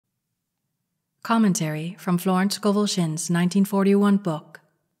Commentary from Florence Scovel Shinn's 1941 book,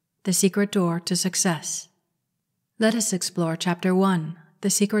 The Secret Door to Success. Let us explore Chapter 1, The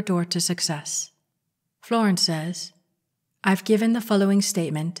Secret Door to Success. Florence says, I've given the following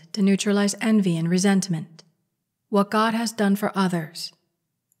statement to neutralize envy and resentment. What God has done for others,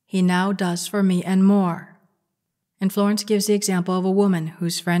 He now does for me and more. And Florence gives the example of a woman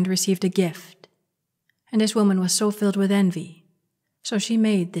whose friend received a gift. And this woman was so filled with envy, so she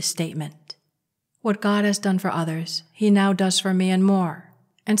made this statement. What God has done for others, He now does for me and more.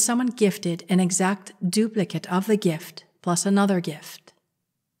 And someone gifted an exact duplicate of the gift plus another gift.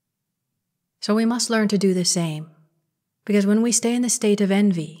 So we must learn to do the same, because when we stay in the state of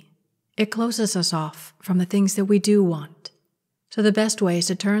envy, it closes us off from the things that we do want. So the best way is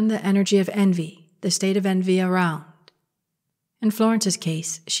to turn the energy of envy, the state of envy, around. In Florence's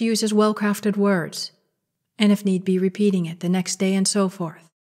case, she uses well-crafted words, and if need be, repeating it the next day and so forth.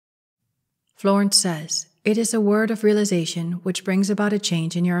 Florence says, it is a word of realization which brings about a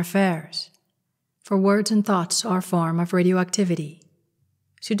change in your affairs. For words and thoughts are a form of radioactivity.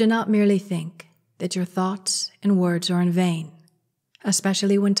 So do not merely think that your thoughts and words are in vain,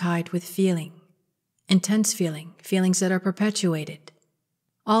 especially when tied with feeling, intense feelings that are perpetuated.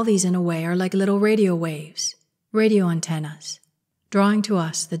 All these in a way are like little radio waves, radio antennas, drawing to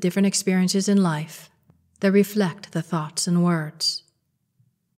us the different experiences in life that reflect the thoughts and words.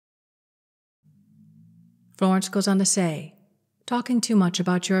 Florence goes on to say, talking too much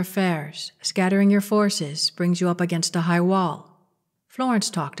about your affairs, scattering your forces, brings you up against a high wall.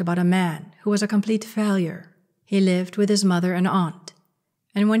 Florence talked about a man who was a complete failure. He lived with his mother and aunt,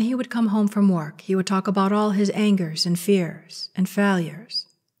 and when he would come home from work, he would talk about all his angers and fears and failures.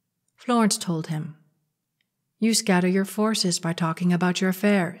 Florence told him, you scatter your forces by talking about your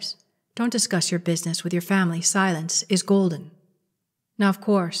affairs. Don't discuss your business with your family. Silence is golden. Now, of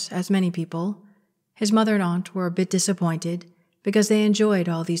course, as many people, his mother and aunt were a bit disappointed because they enjoyed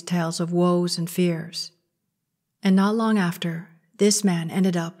all these tales of woes and fears. And not long after, this man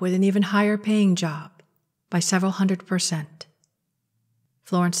ended up with an even higher paying job by several 100%.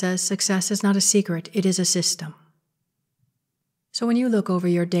 Florence says success is not a secret, it is a system. So when you look over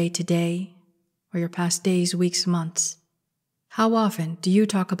your day to day, or your past days, weeks, months, how often do you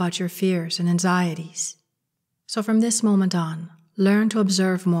talk about your fears and anxieties? So from this moment on, learn to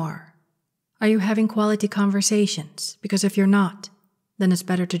observe more. Are you having quality conversations? Because if you're not, then it's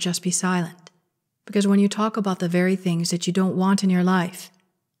better to just be silent. Because when you talk about the very things that you don't want in your life,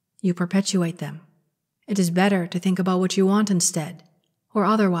 you perpetuate them. It is better to think about what you want instead, or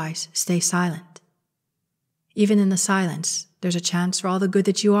otherwise stay silent. Even in the silence, there's a chance for all the good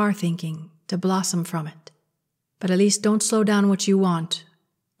that you are thinking to blossom from it. But at least don't slow down what you want,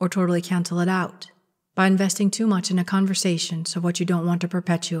 or totally cancel it out, by investing too much in a conversation of what you don't want to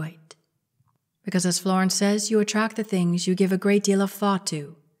perpetuate. Because as Florence says, you attract the things you give a great deal of thought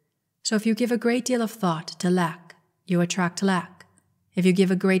to. So if you give a great deal of thought to lack, you attract lack. If you give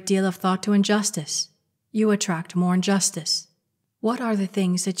a great deal of thought to injustice, you attract more injustice. What are the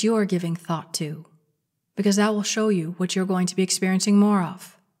things that you are giving thought to? Because that will show you what you're going to be experiencing more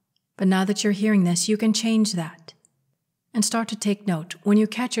of. But now that you're hearing this, you can change that. And start to take note when you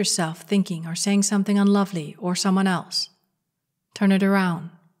catch yourself thinking or saying something unlovely or someone else. Turn it around.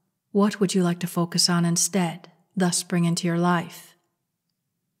 What would you like to focus on instead, thus bring into your life?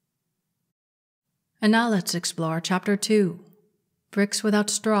 And now let's explore Chapter 2, Bricks Without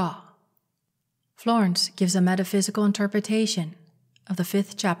Straw. Florence gives a metaphysical interpretation of the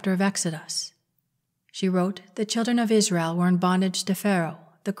 5th chapter of Exodus. She wrote, the children of Israel were in bondage to Pharaoh,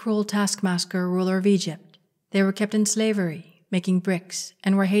 the cruel taskmaster ruler of Egypt. They were kept in slavery, making bricks,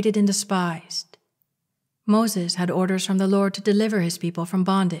 and were hated and despised. Moses had orders from the Lord to deliver his people from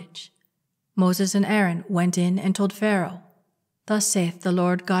bondage. Moses and Aaron went in and told Pharaoh, Thus saith the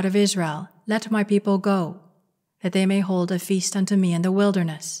Lord God of Israel, Let my people go, that they may hold a feast unto me in the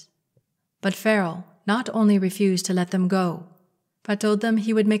wilderness. But Pharaoh not only refused to let them go, but told them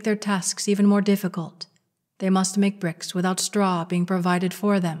he would make their tasks even more difficult. They must make bricks without straw being provided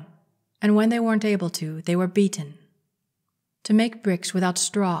for them, and when they weren't able to, they were beaten. To make bricks without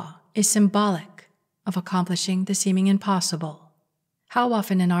straw is symbolic of accomplishing the seeming impossible. How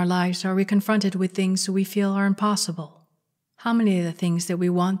often in our lives are we confronted with things we feel are impossible? How many of the things that we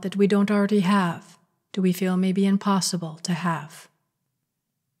want that we don't already have do we feel may be impossible to have?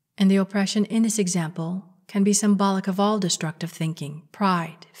 And the oppression in this example can be symbolic of all destructive thinking,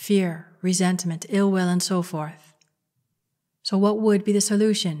 pride, fear, resentment, ill will, and so forth. So what would be the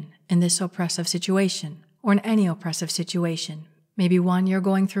solution in this oppressive situation, or in any oppressive situation, maybe one you're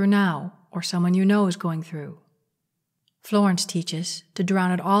going through now, or someone you know is going through? Florence teaches to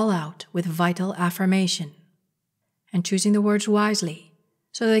drown it all out with vital affirmation, and choosing the words wisely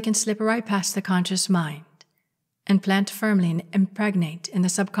so they can slip right past the conscious mind and plant firmly and impregnate in the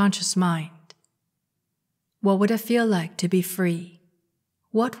subconscious mind. What would it feel like to be free?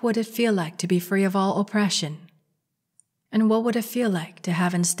 What would it feel like to be free of all oppression? And what would it feel like to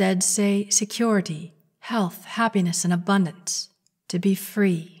have instead, say, security, health, happiness, and abundance, to be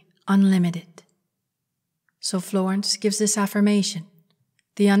free, unlimited? So Florence gives this affirmation: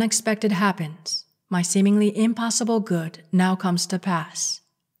 the unexpected happens. My seemingly impossible good now comes to pass.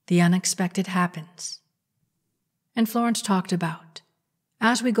 The unexpected happens. And Florence talked about,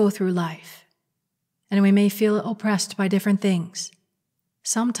 as we go through life, and we may feel oppressed by different things,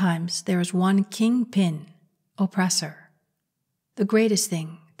 sometimes there is one kingpin oppressor, the greatest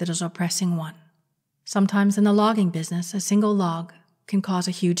thing that is oppressing one. Sometimes in the logging business, a single log can cause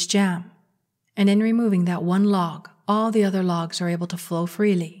a huge jam, and in removing that one log, all the other logs are able to flow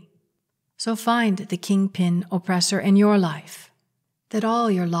freely. So find the kingpin oppressor in your life, that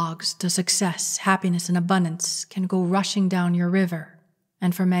all your logs to success, happiness, and abundance can go rushing down your river.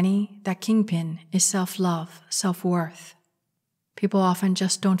 And for many, that kingpin is self-love, self-worth. People often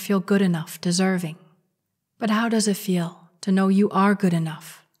just don't feel good enough, deserving. But how does it feel to know you are good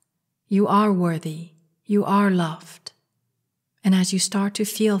enough? You are worthy. You are loved. And as you start to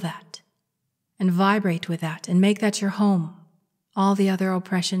feel that, and vibrate with that, and make that your home, all the other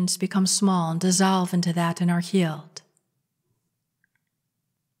oppressions become small and dissolve into that and are healed.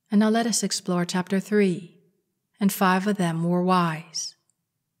 And now let us explore chapter 3, and 5 of them were wise.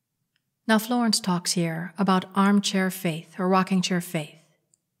 Now Florence talks here about armchair faith or rocking chair faith,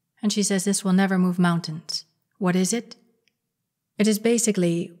 and she says this will never move mountains. What is it? It is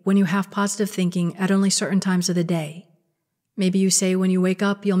basically when you have positive thinking at only certain times of the day. Maybe you say when you wake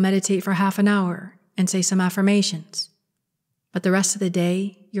up you'll meditate for half an hour and say some affirmations. But the rest of the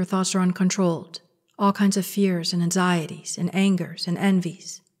day, your thoughts are uncontrolled, all kinds of fears and anxieties and angers and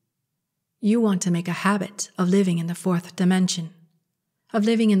envies. You want to make a habit of living in the 4th dimension, of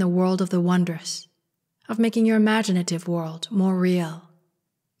living in the world of the wondrous, of making your imaginative world more real,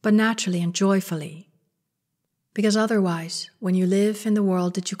 but naturally and joyfully. Because otherwise, when you live in the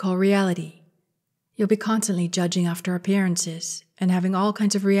world that you call reality, you'll be constantly judging after appearances and having all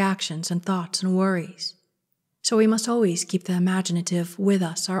kinds of reactions and thoughts and worries. So we must always keep the imaginative with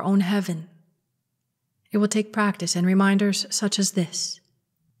us, our own heaven. It will take practice and reminders such as this,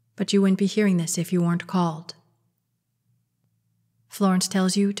 but you wouldn't be hearing this if you weren't called. Florence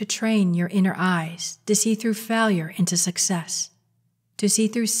tells you to train your inner eyes to see through failure into success, to see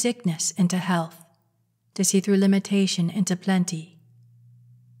through sickness into health, to see through limitation into plenty.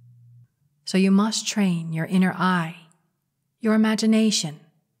 So you must train your inner eye, your imagination,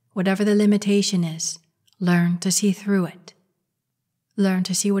 whatever the limitation is. Learn to see through it. Learn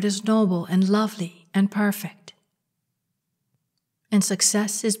to see what is noble and lovely and perfect. And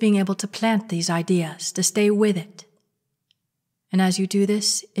success is being able to plant these ideas, to stay with it. And as you do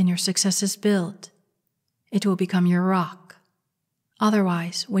this and your successes build, it will become your rock.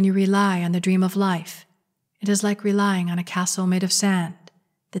 Otherwise, when you rely on the dream of life, it is like relying on a castle made of sand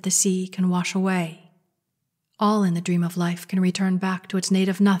that the sea can wash away. All in the dream of life can return back to its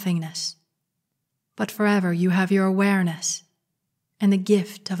native nothingness. But forever you have your awareness and the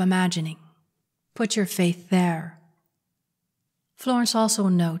gift of imagining. Put your faith there. Florence also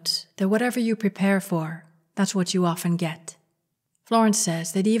notes that whatever you prepare for, that's what you often get. Florence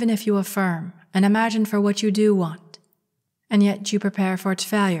says that even if you affirm and imagine for what you do want, and yet you prepare for its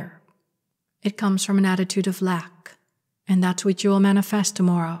failure, it comes from an attitude of lack, and that's what you will manifest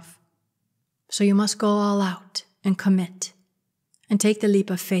more of. So you must go all out and commit, and take the leap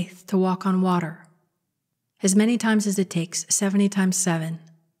of faith to walk on water, as many times as it takes, 70 times 7,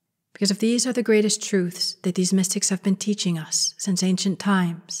 because if these are the greatest truths that these mystics have been teaching us since ancient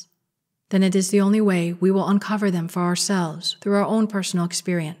times, then it is the only way we will uncover them for ourselves through our own personal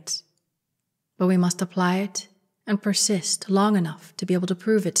experience. But we must apply it and persist long enough to be able to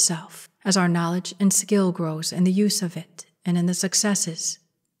prove itself as our knowledge and skill grows in the use of it and in the successes.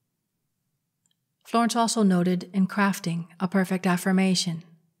 Florence also noted in crafting a perfect affirmation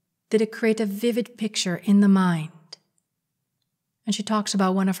that it create a vivid picture in the mind. And she talks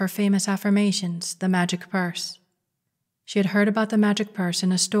about one of her famous affirmations, the magic purse. She had heard about the magic purse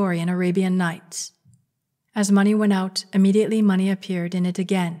in a story in Arabian Nights. As money went out, immediately money appeared in it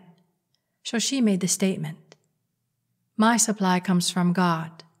again. So she made the statement, "My supply comes from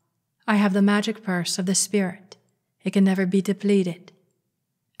God. I have the magic purse of the Spirit. It can never be depleted.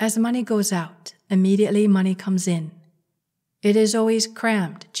 As money goes out, immediately money comes in. It is always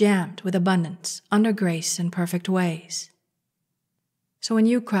crammed, jammed with abundance, under grace and perfect ways." So when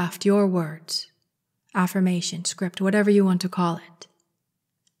you craft your words, affirmation, script, whatever you want to call it,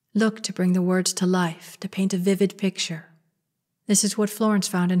 look to bring the words to life, to paint a vivid picture. This is what Florence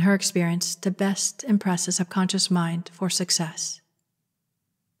found in her experience to best impress the subconscious mind for success.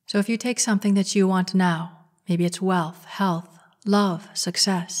 So if you take something that you want now, maybe it's wealth, health, love,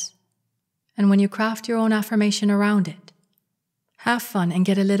 success, and when you craft your own affirmation around it, have fun and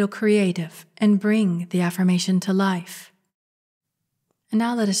get a little creative and bring the affirmation to life. And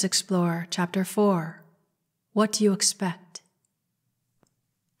now let us explore Chapter 4. What do you expect?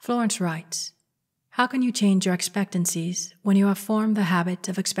 Florence writes, how can you change your expectancies when you have formed the habit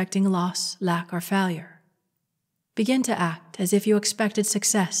of expecting loss, lack, or failure? Begin to act as if you expected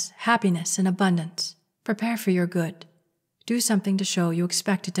success, happiness, and abundance. Prepare for your good. Do something to show you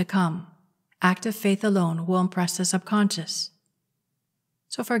expect it to come. Act of faith alone will impress the subconscious.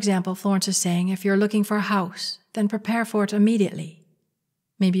 So for example, Florence is saying if you're looking for a house, then prepare for it immediately.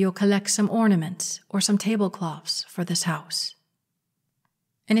 Maybe you'll collect some ornaments or some tablecloths for this house.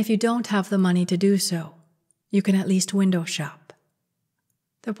 And if you don't have the money to do so, you can at least window shop.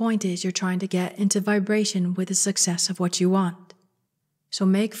 The point is you're trying to get into vibration with the success of what you want. So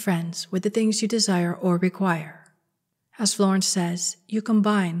make friends with the things you desire or require. As Florence says, you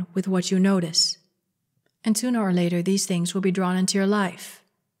combine with what you notice. And sooner or later, these things will be drawn into your life.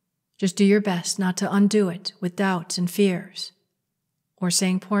 Just do your best not to undo it with doubts and fears. Or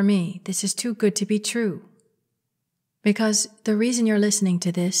saying, poor me, this is too good to be true. Because the reason you're listening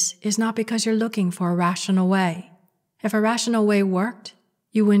to this is not because you're looking for a rational way. If a rational way worked,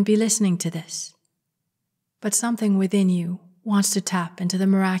 you wouldn't be listening to this. But something within you wants to tap into the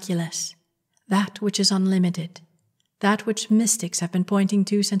miraculous, that which is unlimited, that which mystics have been pointing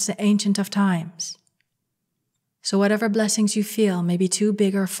to since the ancient of times. So whatever blessings you feel may be too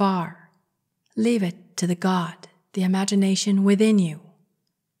big or far, leave it to the God, the imagination within you,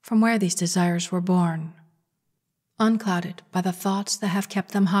 from where these desires were born, unclouded by the thoughts that have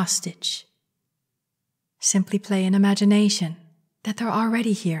kept them hostage. Simply play in imagination that they're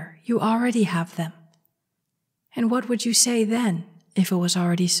already here, you already have them. And what would you say then if it was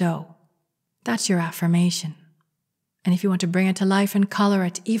already so? That's your affirmation. And if you want to bring it to life and color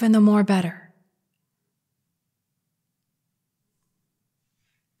it, even the more better.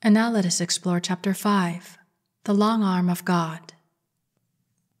 And now let us explore Chapter 5, The Long Arm of God.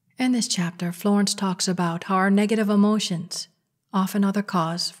 In this chapter, Florence talks about how our negative emotions often are the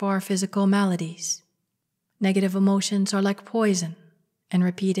cause for our physical maladies. Negative emotions are like poison, and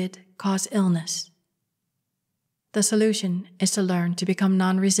repeated cause illness. The solution is to learn to become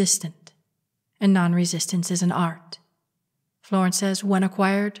non-resistant, and non-resistance is an art. Florence says, when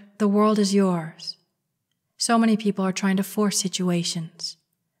acquired, the world is yours. So many people are trying to force situations.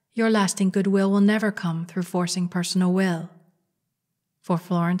 Your lasting goodwill will never come through forcing personal will. For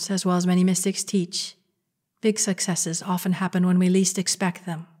Florence, as well as many mystics teach, big successes often happen when we least expect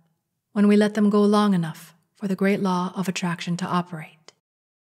them, when we let them go long enough for the great law of attraction to operate.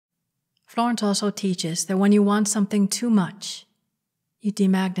 Florence also teaches that when you want something too much, you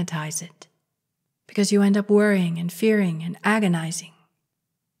demagnetize it, because you end up worrying and fearing and agonizing.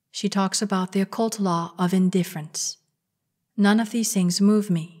 She talks about the occult law of indifference. None of these things move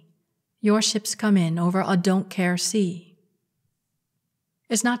me. Your ships come in over a don't care sea.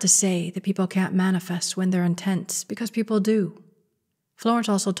 It's not to say that people can't manifest when they're intense, because people do. Florence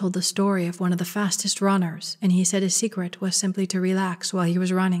also told the story of one of the fastest runners, and he said his secret was simply to relax while he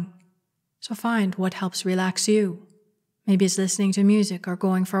was running. So find what helps relax you. Maybe it's listening to music or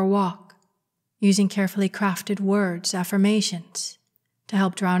going for a walk, using carefully crafted words, affirmations, to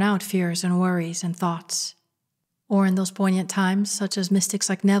help drown out fears and worries and thoughts. Or in those poignant times, such as mystics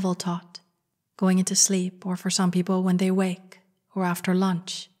like Neville taught, going into sleep, or for some people when they wake, or after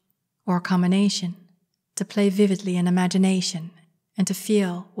lunch, or a combination, to play vividly in imagination and to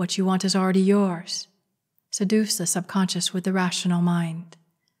feel what you want is already yours. Seduce the subconscious with the rational mind.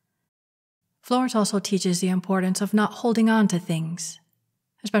 Florence also teaches the importance of not holding on to things,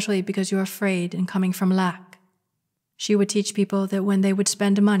 especially because you're afraid and coming from lack. She would teach people that when they would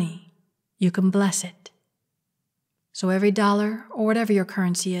spend money, you can bless it. So every dollar, or whatever your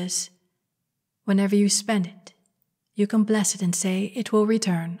currency is, whenever you spend it, you can bless it and say it will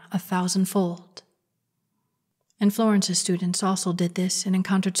return 1,000-fold. And Florence's students also did this and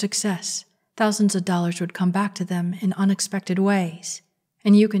encountered success. Thousands of dollars would come back to them in unexpected ways,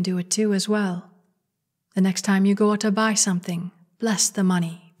 and you can do it too as well. The next time you go out to buy something, bless the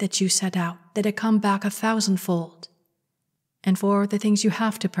money that you set out, that it come back 1,000-fold. And for the things you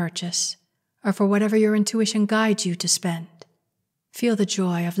have to purchase, or for whatever your intuition guides you to spend, feel the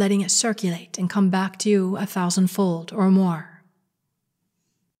joy of letting it circulate and come back to you 1,000-fold or more.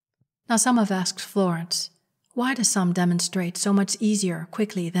 Now some have asked Florence, why do some demonstrate so much easier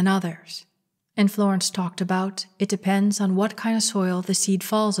quickly than others? And Florence talked about it depends on what kind of soil the seed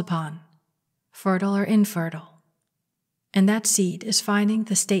falls upon, fertile or infertile. And that seed is finding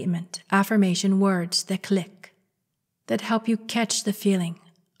the statement, affirmation words that click, that help you catch the feeling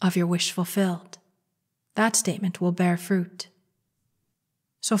of your wish fulfilled. That statement will bear fruit.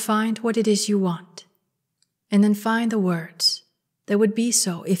 So find what it is you want, and then find the words that would be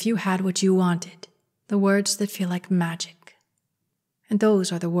so if you had what you wanted, the words that feel like magic. And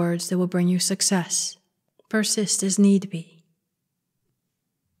those are the words that will bring you success. Persist as need be.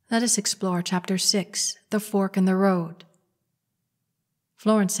 Let us explore Chapter 6, The Fork in the Road.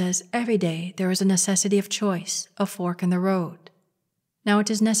 Florence says every day there is a necessity of choice, a fork in the road. Now it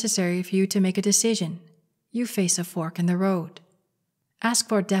is necessary for you to make a decision. You face a fork in the road. Ask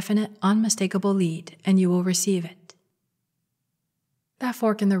for a definite, unmistakable lead, and you will receive it. That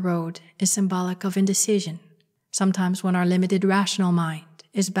fork in the road is symbolic of indecision, sometimes when our limited rational mind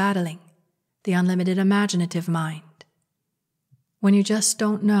is battling the unlimited imaginative mind. When you just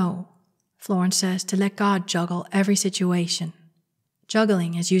don't know, Florence says to let God juggle every situation.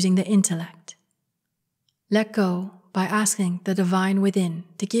 Juggling is using the intellect. Let go by asking the divine within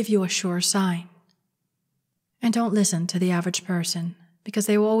to give you a sure sign. And don't listen to the average person, because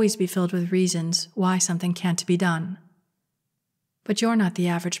they will always be filled with reasons why something can't be done. But you're not the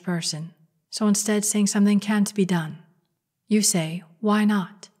average person, so instead saying something can't be done, you say, why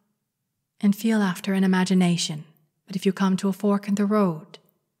not? And feel after in imagination, but if you come to a fork in the road,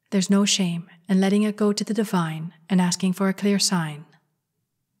 there's no shame in letting it go to the divine and asking for a clear sign.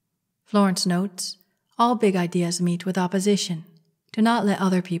 Florence notes, all big ideas meet with opposition. Do not let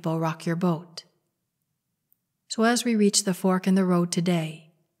other people rock your boat. So as we reach the fork in the road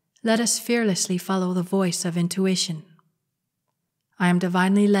today, let us fearlessly follow the voice of intuition. I am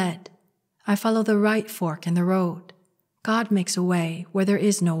divinely led. I follow the right fork in the road. God makes a way where there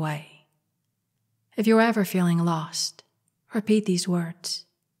is no way. If you're ever feeling lost, repeat these words.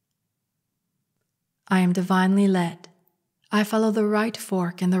 I am divinely led. I follow the right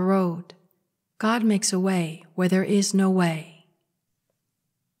fork in the road. God makes a way where there is no way.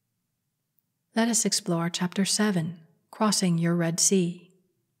 Let us explore Chapter 7, Crossing Your Red Sea.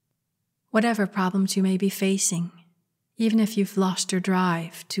 Whatever problems you may be facing, even if you've lost your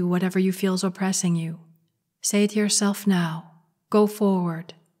drive to whatever you feel is oppressing you, say to yourself now, go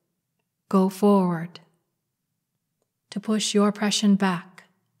forward, go forward. To push your oppression back,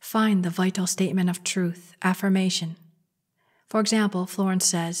 find the vital statement of truth, affirmation. For example, Florence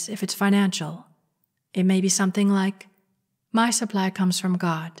says, if it's financial, it may be something like, my supply comes from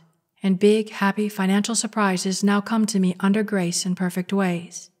God, and big, happy financial surprises now come to me under grace in perfect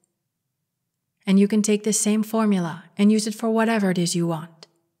ways. And you can take this same formula and use it for whatever it is you want.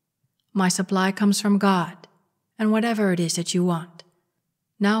 My supply comes from God, and whatever it is that you want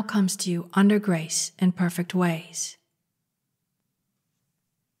now comes to you under grace in perfect ways.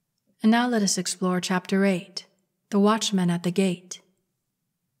 And now let us explore Chapter 8, The Watchman at the Gate.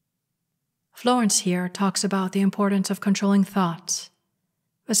 Florence here talks about the importance of controlling thoughts,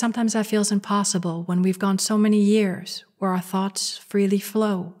 but sometimes that feels impossible when we've gone so many years where our thoughts freely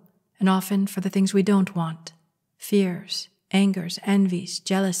flow, and often for the things we don't want, fears, angers, envies,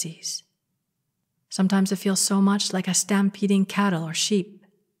 jealousies. Sometimes it feels so much like a stampeding cattle or sheep,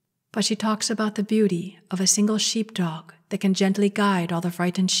 but she talks about the beauty of a single sheepdog that can gently guide all the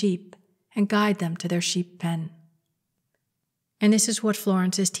frightened sheep and guide them to their sheep pen. And this is what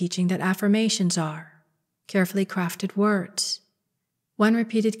Florence is teaching that affirmations are, carefully crafted words, when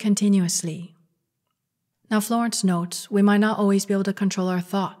repeated continuously. Now Florence notes we might not always be able to control our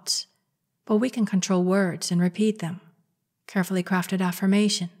thoughts, but we can control words and repeat them, carefully crafted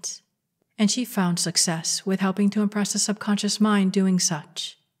affirmations. And she found success with helping to impress the subconscious mind doing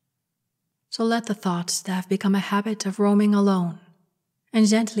such. So let the thoughts that have become a habit of roaming alone, and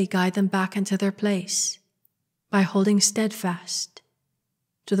gently guide them back into their place by holding steadfast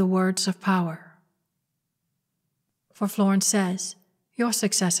to the words of power. For Florence says, your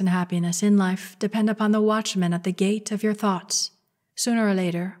success and happiness in life depend upon the watchman at the gate of your thoughts, sooner or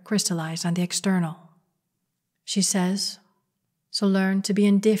later crystallize on the external. She says, so learn to be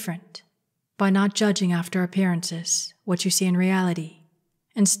indifferent by not judging after appearances what you see in reality.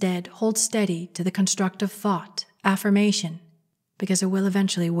 Instead, hold steady to the constructive thought, affirmation, because it will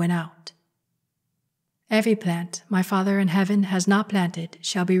eventually win out. Every plant my Father in heaven has not planted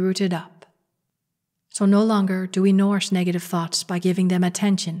shall be rooted up. So no longer do we nourish negative thoughts by giving them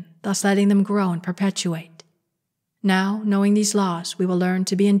attention, thus letting them grow and perpetuate. Now, knowing these laws, we will learn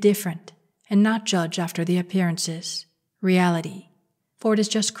to be indifferent and not judge after the appearances, reality, for it is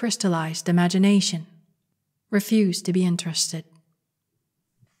just crystallized imagination. Refuse to be interested.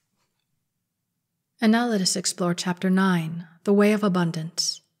 And now let us explore Chapter 9, The Way of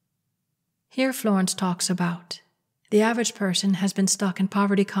Abundance. Here Florence talks about the average person has been stuck in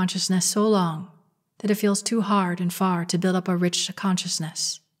poverty consciousness so long that it feels too hard and far to build up a rich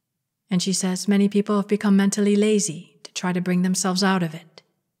consciousness. And she says many people have become mentally lazy to try to bring themselves out of it.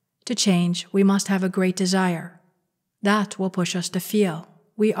 To change, we must have a great desire. That will push us to feel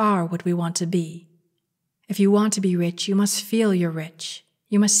we are what we want to be. If you want to be rich, you must feel you're rich.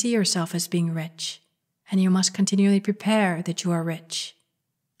 You must see yourself as being rich. And you must continually prepare that you are rich.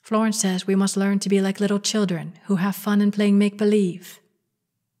 Florence says we must learn to be like little children who have fun in playing make-believe.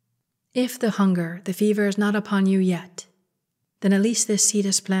 If the hunger, the fever is not upon you yet, then at least this seed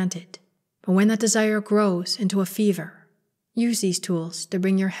is planted. But when that desire grows into a fever, use these tools to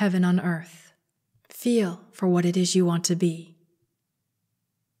bring your heaven on earth. Feel for what it is you want to be.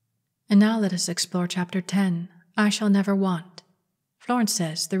 And now let us explore Chapter 10, I Shall Never Want. Florence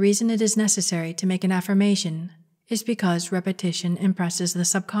says the reason it is necessary to make an affirmation is because repetition impresses the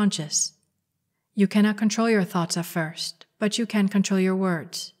subconscious. You cannot control your thoughts at first, but you can control your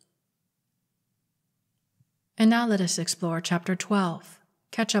words. And now let us explore Chapter 12,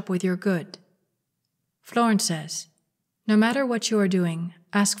 Catch Up with Your Good. Florence says, no matter what you are doing,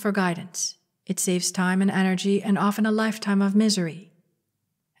 ask for guidance. It saves time and energy and often a lifetime of misery.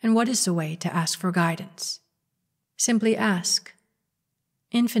 And what is the way to ask for guidance? Simply ask,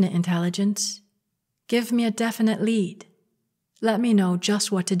 Infinite Intelligence, give me a definite lead. Let me know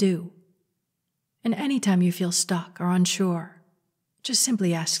just what to do. And anytime you feel stuck or unsure, just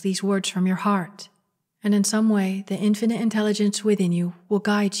simply ask these words from your heart. And in some way, the infinite intelligence within you will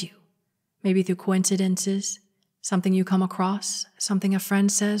guide you. Maybe through coincidences, something you come across, something a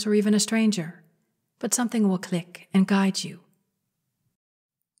friend says, or even a stranger. But something will click and guide you.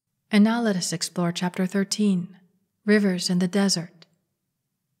 And now let us explore Chapter 13, Rivers in the Desert.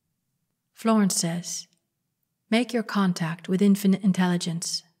 Florence says, make your contact with infinite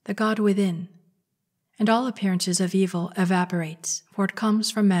intelligence, the God within, and all appearances of evil evaporates, for it comes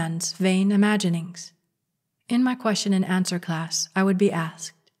from man's vain imaginings. In my question and answer class, I would be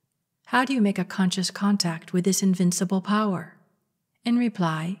asked, how do you make a conscious contact with this invincible power? In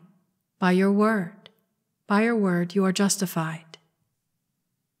reply, by your word. By your word you are justified.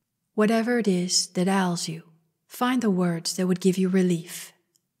 Whatever it is that ails you, find the words that would give you relief.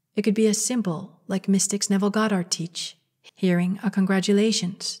 It could be as simple, like mystics Neville Goddard teach, hearing a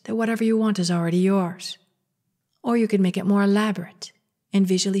congratulations that whatever you want is already yours. Or you could make it more elaborate and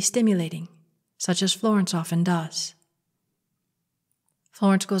visually stimulating, such as Florence often does.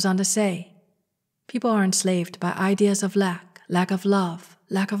 Florence goes on to say, people are enslaved by ideas of lack of love,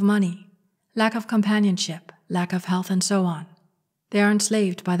 lack of money, lack of companionship, lack of health, and so on. They are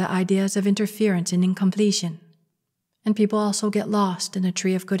enslaved by the ideas of interference and incompletion. And people also get lost in a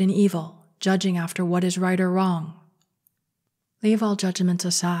tree of good and evil, judging after what is right or wrong. Leave all judgments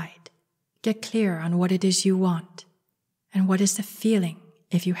aside. Get clear on what it is you want. And what is the feeling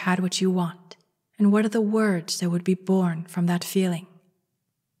if you had what you want? And what are the words that would be born from that feeling?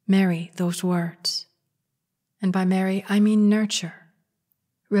 Marry those words. And by marry, I mean nurture.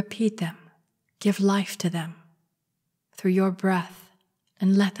 Repeat them. Give life to them. Through your breath,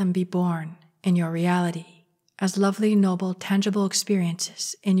 and let them be born in your reality as lovely, noble, tangible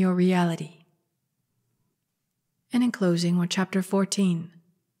experiences in your reality. And in closing with Chapter 14,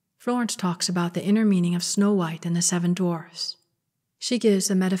 Florence talks about the inner meaning of Snow White and the Seven Dwarfs. She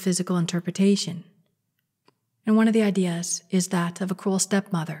gives a metaphysical interpretation. And one of the ideas is that of a cruel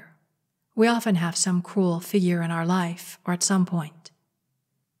stepmother. We often have some cruel figure in our life, or at some point.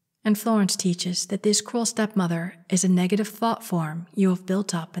 And Florence teaches that this cruel stepmother is a negative thought form you have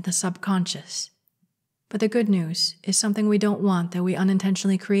built up in the subconscious. But the good news is something we don't want that we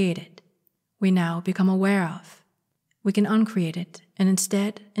unintentionally created, we now become aware of. We can uncreate it and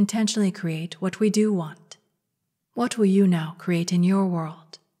instead intentionally create what we do want. What will you now create in your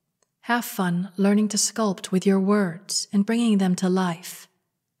world? Have fun learning to sculpt with your words and bringing them to life,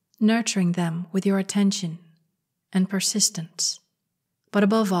 nurturing them with your attention and persistence. But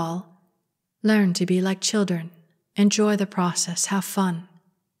above all, learn to be like children, enjoy the process, have fun,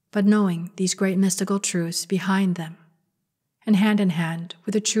 but knowing these great mystical truths behind them, and hand in hand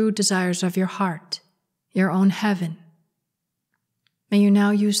with the true desires of your heart, your own heaven. May you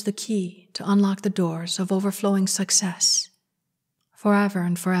now use the key to unlock the doors of overflowing success, forever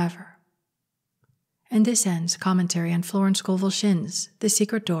and forever. And this ends commentary on Florence Scovel Shinn's The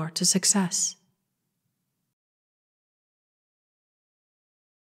Secret Door to Success.